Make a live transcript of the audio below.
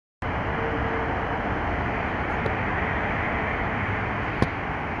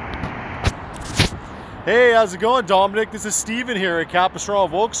Hey, how's it going, Dominic? This is Steven here at Capistrano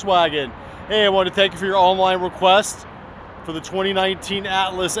Volkswagen. Hey, I want to thank you for your online request for the 2019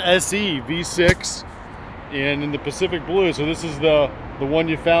 Atlas SE V6 and in the Pacific Blue. So this is the one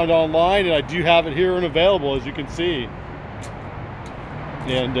you found online, and I do have it here and available, as you can see.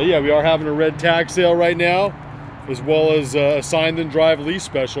 And yeah, we are having a red tag sale right now, as well as a sign then drive lease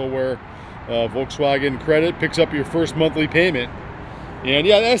special where Volkswagen Credit picks up your first monthly payment. And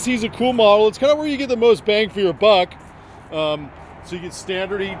yeah, the SE is a cool model. It's kind of where you get the most bang for your buck. So you get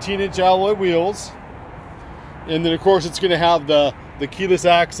standard 18-inch alloy wheels. And then of course it's going to have the keyless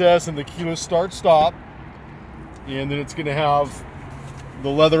access and the keyless start-stop. And then it's going to have the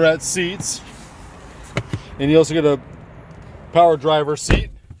leatherette seats. And you also get a power driver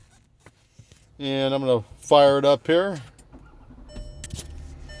seat. And I'm going to fire it up here.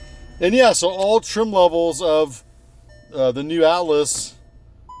 And yeah, so all trim levels of the new Atlas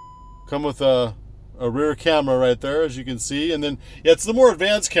come with a rear camera right there, as you can see. And then yeah, it's the more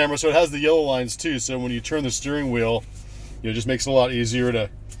advanced camera, so it has the yellow lines too, so when you turn the steering wheel, it just makes it a lot easier to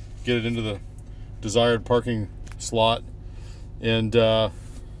get it into the desired parking slot. And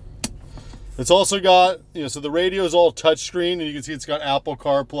it's also got, so the radio is all touchscreen, and you can see it's got Apple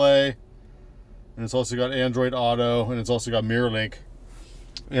CarPlay, and it's also got Android Auto, and it's also got MirrorLink.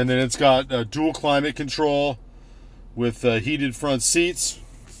 And then it's got dual climate control with heated front seats.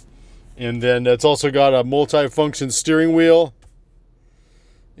 And then it's also got a multi-function steering wheel.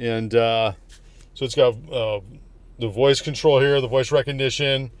 And so it's got the voice control here, the voice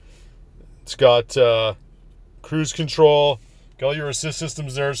recognition. It's got cruise control. Got all your assist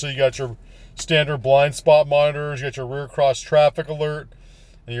systems there. So you got your standard blind spot monitors. You got your rear cross traffic alert.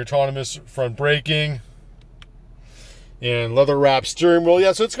 And your autonomous front braking. And leather wrapped steering wheel.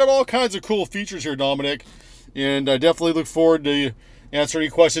 Yeah, so it's got all kinds of cool features here, Dominic. And I definitely look forward to answering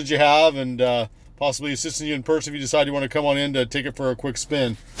any questions you have, and possibly assisting you in person if you decide you want to come on in to take it for a quick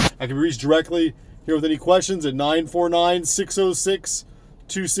spin. I can be reached directly here with any questions at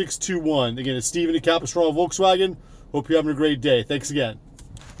 949-606-2621. Again, it's Steven at Capistrano Volkswagen. Hope you're having a great day. Thanks again.